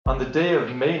On the day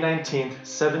of May 19th,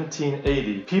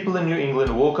 1780, people in New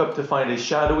England woke up to find a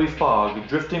shadowy fog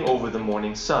drifting over the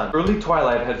morning sun. Early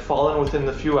twilight had fallen within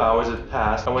the few hours it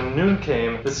passed, and when noon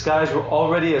came, the skies were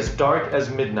already as dark as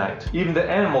midnight. Even the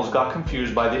animals got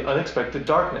confused by the unexpected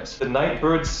darkness. The night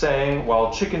birds sang,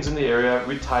 while chickens in the area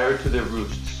retired to their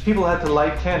roosts. People had to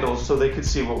light candles so they could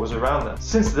see what was around them.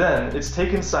 Since then, it's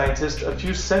taken scientists a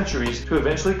few centuries to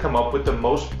eventually come up with the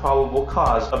most probable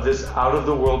cause of this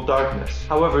out-of-the-world darkness.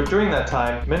 However, during that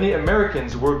time, many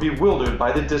Americans were bewildered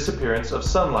by the disappearance of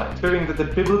sunlight, fearing that the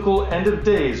biblical end of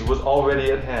days was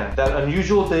already at hand. That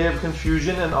unusual day of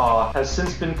confusion and awe has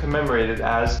since been commemorated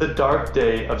as the Dark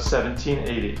Day of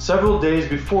 1780. Several days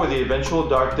before the eventual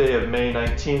dark day of May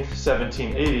 19th,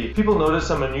 1780, people noticed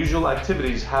some unusual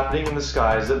activities happening in the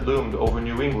skies that loomed over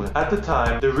New England. At the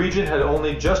time, the region had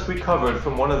only just recovered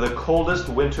from one of the coldest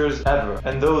winters ever,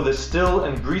 and though the still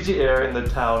and breezy air in the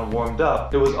town warmed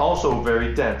up, it was also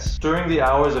very dense. During the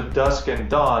hours of dusk and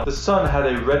dawn, the sun had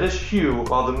a reddish hue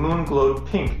while the moon glowed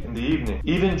pink in the evening.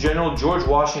 Even General George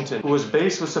Washington, who was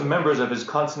based with some members of his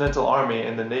Continental Army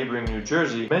in the neighboring New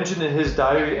Jersey, mentioned in his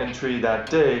diary entry that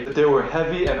day that there were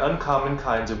heavy and uncommon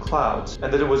kinds of clouds,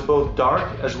 and that it was both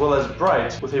dark as well as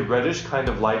bright with a reddish kind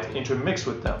of light intermixed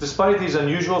with them. Despite these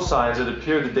unusual signs that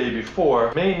appeared the day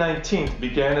before, May 19th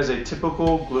began as a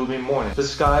typical gloomy morning. The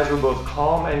skies were both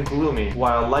calm and gloomy,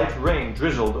 while light rain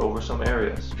drizzled over some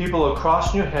areas. People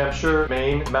across New Hampshire,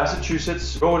 Maine,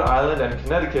 Massachusetts, Rhode Island, and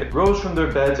Connecticut rose from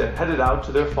their beds and headed out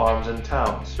to their farms and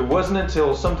towns. It wasn't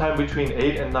until sometime between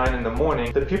 8 and 9 in the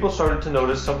morning that people started to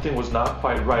notice something was not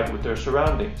quite right with their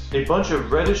surroundings. A bunch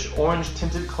of reddish orange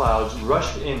tinted clouds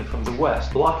rushed in from the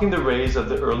west, blocking the rays of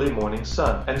the early morning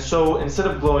sun. And so, instead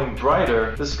of glowing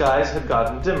brighter, the skies had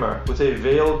gotten dimmer, with a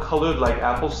veil colored like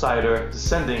apple cider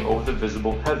descending over the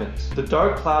visible heavens. The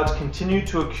dark clouds continued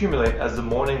to accumulate as the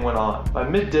morning went on. By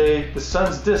midday, the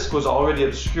sun's disk was already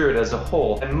obscured as a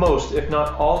whole, and most, if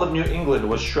not all of New England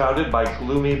was shrouded by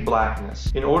gloomy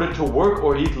blackness. In order to work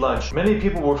or eat lunch, many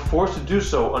people were forced to do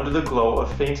so under the glow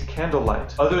of faint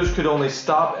candlelight. Others could only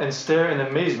stop and stare in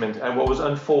amazement at what was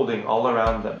unfolding all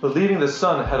around them. Believing the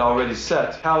sun had already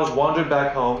set, cows wandered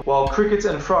back home, while crickets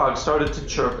and frogs started to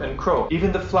chirp and croak.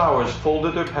 Even the flowers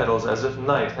folded their petals as if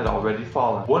night had already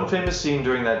fallen. One famous scene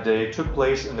during that day took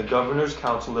place in the Governor's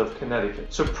Council of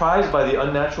Connecticut. Surprised by the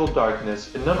unnatural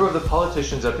darkness, a number of the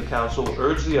politicians at the council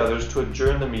urged the others to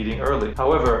adjourn the meeting early.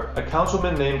 However, a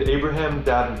councilman named Abraham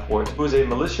Davenport, who was a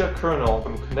militia colonel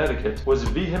from Connecticut, was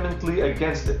vehemently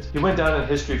against it. He went down in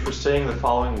history for saying the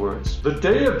following words: "The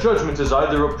day of judgment is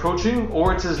either approaching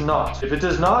or it is not. If it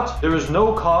is not, there is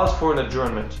no cause for an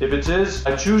adjournment. If it is,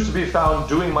 I choose to be found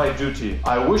doing my duty.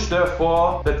 I wish,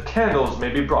 therefore, that candles may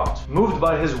be brought." Moved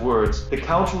by his words, the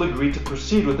council agreed to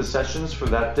proceed with the sessions for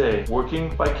that day,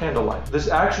 working by candlelight. This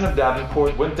action of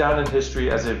Davenport went down in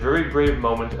history as a very brave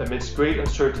moment amidst great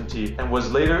uncertainty, and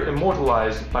was later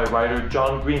immortalized by writer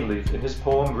John Greenleaf in his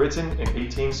poem written in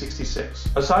 1866.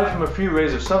 Aside from a few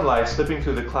rays of sunlight slipping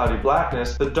through the cloudy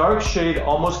blackness, the dark shade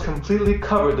almost completely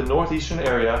covered the northeastern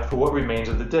area for what remains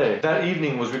of the day. That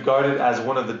evening was regarded as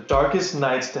one of the darkest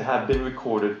nights to have been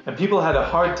recorded, and people had a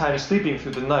hard time sleeping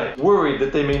through the night, worried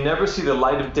that they may never see the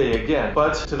light of day again.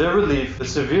 But, to their relief, the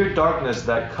severe darkness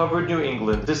that covered New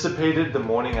England dissipated the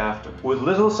morning after. With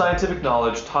little scientific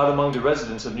knowledge taught among the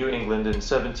residents of New England in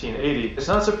 1780, it's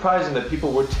not surprising that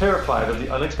people were terrified of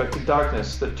the unexpected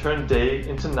darkness that turned day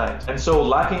into night. And so,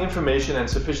 lacking information and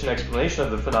sufficient explanation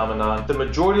of the phenomenon, the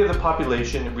majority of the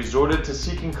population resorted to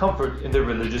seeking comfort in their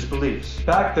religious beliefs.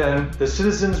 Back then, the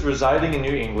citizens residing in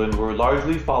New England were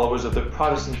largely followers of the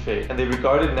Protestant faith, and they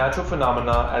regarded natural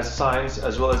phenomena as signs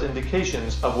as well as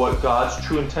indications of what God's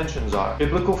true intentions are.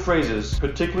 Biblical phrases,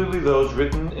 particularly those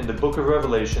written in the book of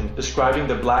Revelation, describing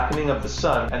the blackening of the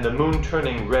sun and the moon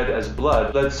turning red as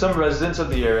blood, led some residents of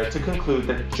the area to conclude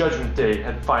that Judgment Day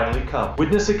had finally come.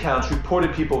 Witness accounts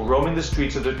reported people roaming the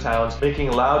streets of their towns,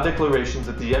 making loud declarations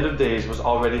that the end of days was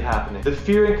already happening. The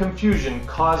fear and confusion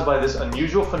caused by this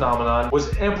unusual phenomenon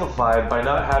was amplified by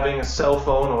not having a cell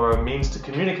phone or a means to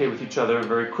communicate with each other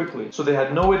very quickly, so they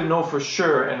had no way to know for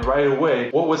sure and right away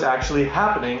what was actually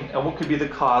happening and what could be the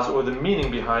cause or the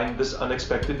meaning behind this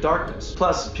unexpected darkness.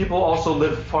 Plus, people also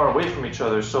lived far away from each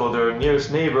other, so their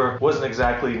nearest neighbor wasn't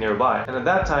exactly nearby, and at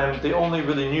that time they only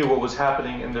really knew what was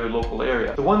happening in their local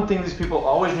area. The one thing these people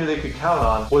always knew they could count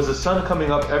on was the sun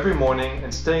coming up every morning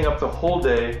and staying up the whole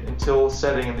day until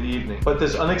setting in the evening. But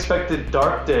this unexpected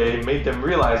dark day made them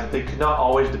realize that they could not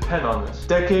always depend on this.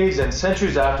 Decades and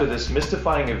centuries after this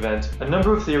mystifying event, a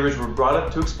number of theories were brought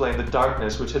up to explain the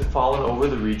darkness which had fallen over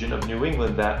the region of New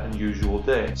England that unusual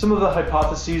day. Some of the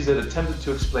hypotheses that attempted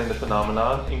to explain the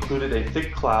phenomenon included a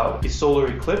thick cloud, a solar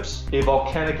eclipse, a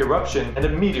volcanic eruption, and a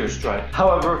meteor strike.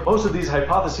 However, most of these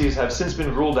hypotheses have since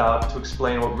been ruled out to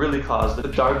explain what really caused the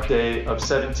dark day of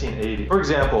 1780. For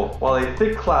example, while a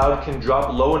thick cloud can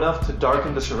drop low enough to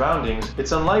darken the surroundings,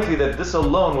 it's unlikely that this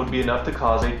alone would be enough to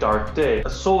cause a dark day. A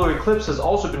solar eclipse has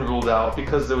also been ruled out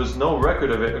because there was no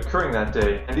record of it occurring that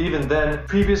day, and even then,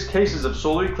 previous cases of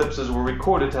solar eclipses were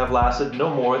recorded to have lasted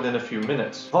no more than a few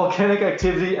minutes. Volcanic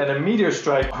activity and a meteor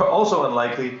strike are also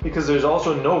unlikely because there's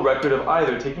also no record of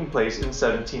either taking place in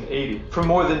 1780. For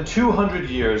more than 200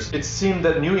 years, it seemed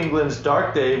that New England's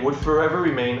dark day would forever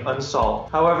remain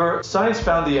unsolved. However, science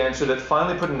found the answer that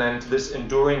finally put an end to this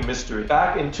enduring mystery.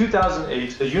 Back in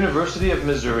 2008, the University of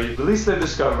Missouri released their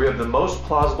discovery of the most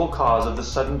plausible cause of the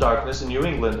sudden darkness in New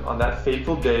England on that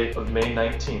fateful day of May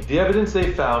 19th. The evidence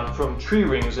they found from tree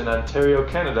rings in Ontario,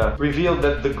 Canada, revealed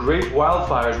that the great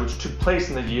wildfires which took place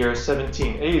in the year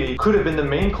 1780 could have been the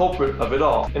main culprit of it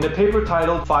all. In a paper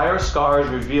titled "Fire Scars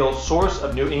Reveal Source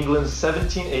of New England's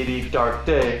 1780 Dark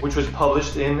Day," which was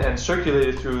published in and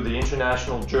circulated through the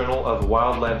International Journal of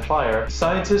Wildland Fire,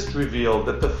 scientists revealed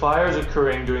that the fires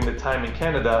occurring during the time in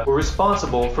Canada were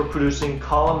responsible for producing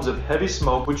columns of heavy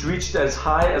smoke which reached as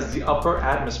high as the upper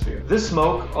atmosphere. This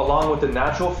smoke, along with the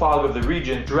natural fog of the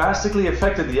region, drastically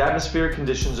affected the atmospheric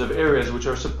conditions of areas which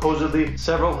are supposedly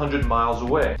several hundred miles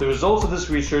away. The results of this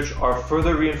research are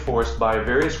further reinforced by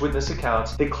various witness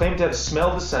accounts. They claim to have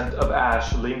smelled the scent of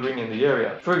ash lingering in the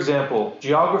area. For example,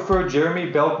 geographer Jeremy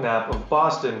Belknap of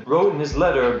Boston wrote in his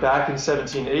letter back in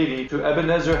 1780 to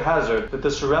Ebenezer Hazard that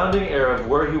the surrounding air of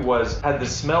where he was had the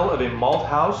smell of a malt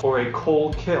house or a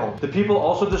coal kiln. The people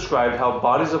also described how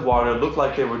bodies of water looked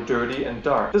like they were dirty and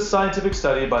dark. This scientific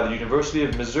study by the University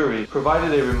of Missouri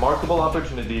provided a remarkable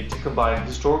opportunity to combine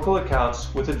historical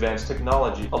accounts with advanced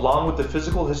technology, along with the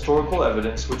physical historical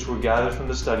evidence which were gathered from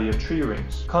the study of tree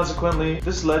rings. Consequently,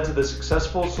 this led to the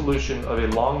successful solution of a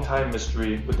long-time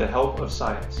mystery with the help of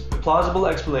science. The plausible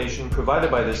explanation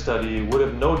provided by this study would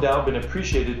have no doubt been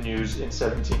appreciated news in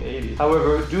 1780.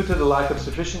 However, due to the lack of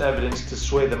sufficient evidence to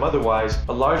sway them otherwise,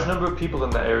 a large number of people in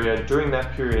the area during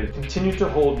that period continued to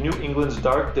hold New England's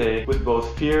dark day with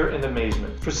both fear and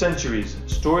amazement. For centuries,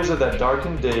 stories of that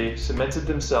darkened day cemented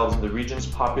themselves in the region's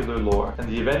popular lore, and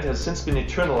the event has since been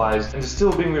eternalized and is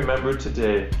still being remembered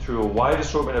today through a wide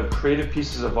assortment of creative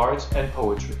pieces of art and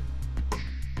poetry.